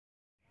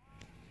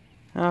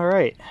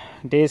Alright,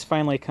 day's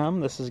finally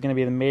come. This is going to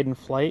be the maiden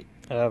flight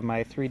of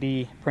my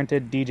 3D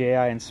printed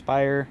DJI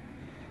Inspire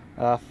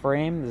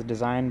frame. This is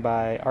designed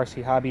by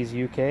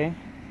RChobbysUK.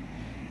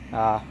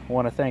 I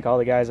want to thank all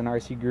the guys in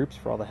RC Groups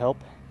for all the help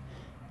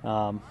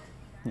and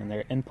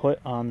their input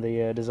on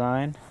the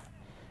design.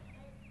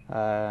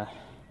 Don't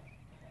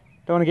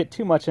want to get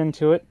too much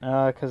into it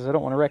because I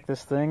don't want to wreck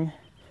this thing,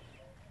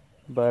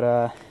 but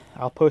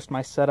I'll post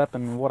my setup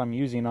and what I'm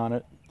using on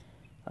it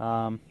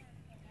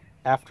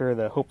after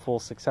the hopeful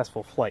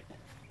successful flight.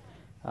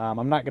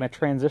 I'm not going to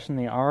transition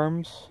the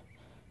arms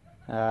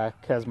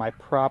because my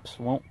props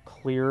won't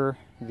clear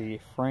the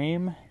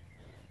frame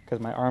because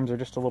my arms are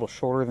just a little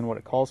shorter than what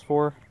it calls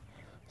for.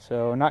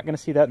 So not going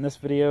to see that in this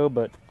video,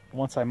 but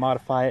once I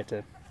modify it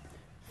to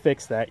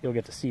fix that, you'll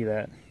get to see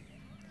that.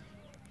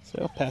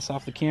 So pass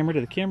off the camera to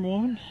the camera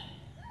woman.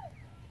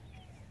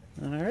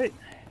 Alright.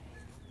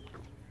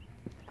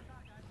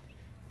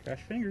 Cross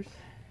your fingers.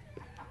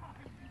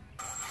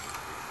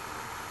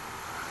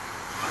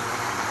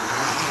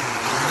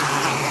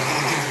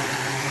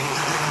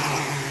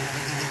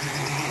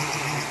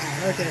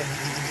 Okay.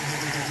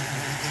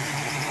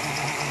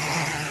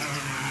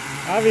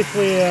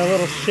 Obviously a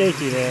little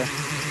shaky there.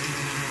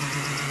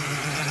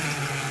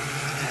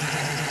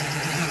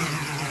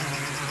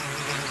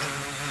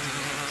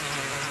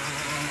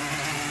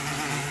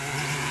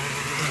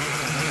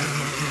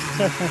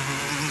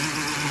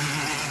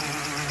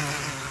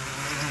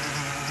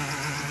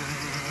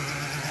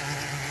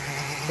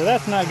 So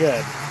that's not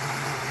good.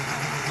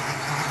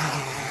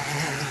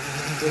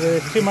 Either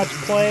there's too much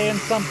play in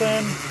something,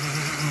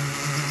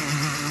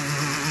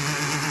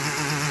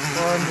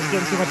 or I'm just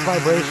getting too much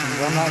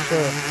vibrations. I'm not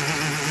sure.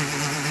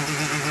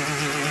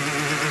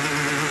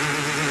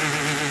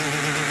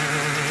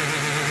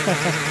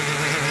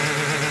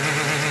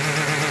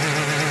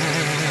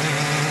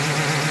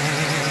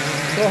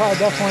 So I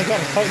definitely got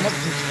to tighten up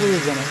some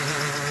screws in it.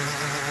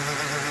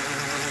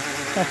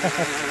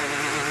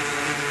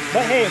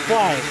 But hey, it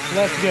flies, so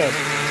that's good.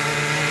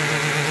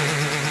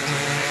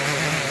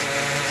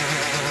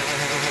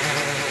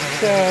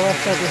 So let's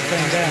shut this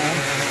thing down.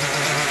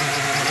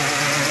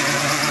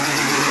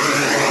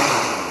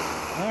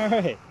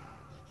 Alright.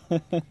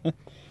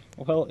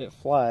 Well, it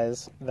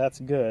flies. That's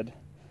good.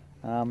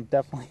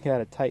 Definitely got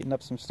to tighten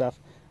up some stuff.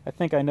 I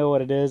think I know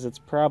what it is. It's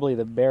probably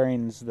the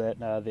bearings that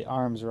the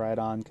arms ride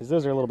on, because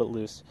those are a little bit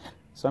loose.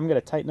 So I'm going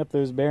to tighten up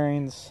those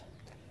bearings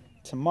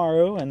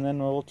tomorrow, and then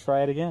we'll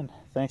try it again.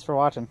 Thanks for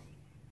watching.